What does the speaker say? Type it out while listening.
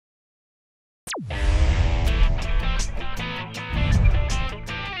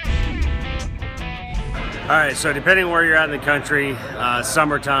right, so depending on where you're at in the country,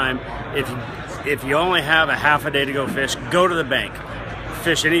 summertime, if you only have a half a day to go fish, go to the bank.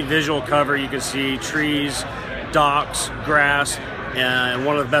 Fish any visual cover you can see, trees, docks, grass, and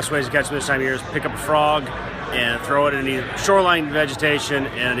one of the best ways to catch them this time of year is pick up a frog and throw it in the shoreline vegetation,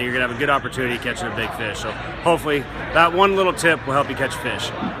 and you're gonna have a good opportunity catching a big fish. So hopefully that one little tip will help you catch fish.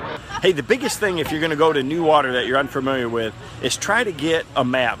 Hey, the biggest thing if you're gonna go to new water that you're unfamiliar with is try to get a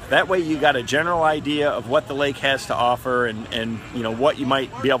map. That way you got a general idea of what the lake has to offer and you know what you might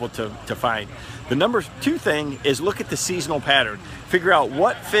be able to find. The number two thing is look at the seasonal pattern. Figure out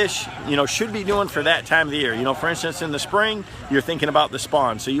what fish, you know, should be doing for that time of the year. You know, for instance, in the spring, you're thinking about the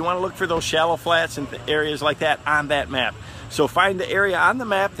spawn. So you want to look for those shallow flats and areas like that on that map. So find the area on the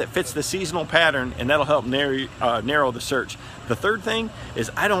map that fits the seasonal pattern, and that'll help narrow the search. The third thing is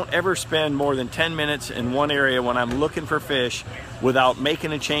I don't ever spend more than 10 minutes in one area when I'm looking for fish without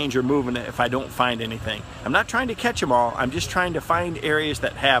making a change or moving it if I don't find anything. I'm not trying to catch them all, I'm just trying to find areas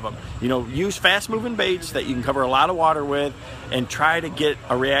that have them. You know, use fast moving baits that you can cover a lot of water with and try to get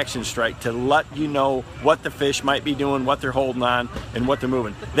a reaction strike to let you know what the fish might be doing, what they're holding on, and what they're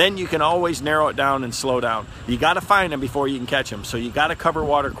moving. Then you can always narrow it down and slow down. You got to find them before you can catch them, so you got to cover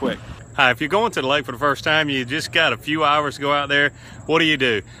water quick. If you're going to the lake for the first time, you just got a few hours to go out there, what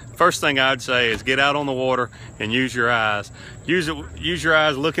do? First thing I'd say is get out on the water and use your eyes. Use your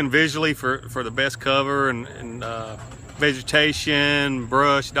eyes looking visually for the best cover and vegetation,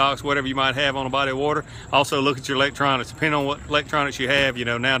 brush, docks, whatever you might have on a body of water. Also look at your electronics. Depending on what electronics you have, you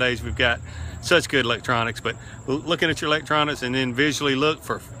know, nowadays we've got such good electronics, but looking at your electronics and then visually look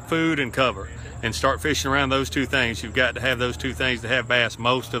for food and cover and start fishing around those two things. You've got to have those two things to have bass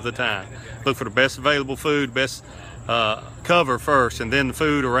most of the time. Look for the best available food, best cover first, and then the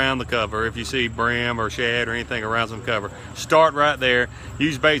food around the cover. If you see brim or shad or anything around some cover, start right there.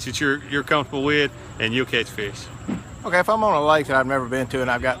 Use baits that you're comfortable with, and you'll catch fish. Okay, if I'm on a lake that I've never been to and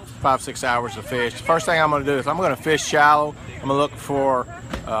I've got 5-6 hours to fish, the first thing I'm going to do is I'm going to fish shallow. I'm going to look for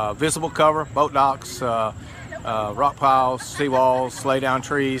visible cover, boat docks, rock piles, seawalls, lay down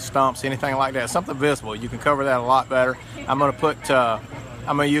trees, stumps, anything like that. Something visible. You can cover that a lot better. I'm going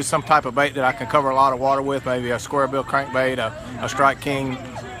to use some type of bait that I can cover a lot of water with, maybe a square bill crankbait, a Strike King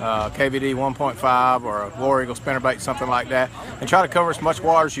KVD 1.5 or a War Eagle spinnerbait, something like that, and try to cover as much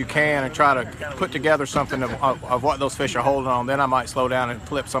water as you can and try to put together something of what those fish are holding on. Then I might slow down and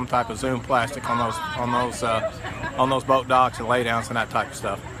flip some type of zoom plastic on those boat docks and laydowns and that type of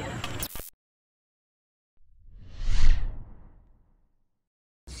stuff.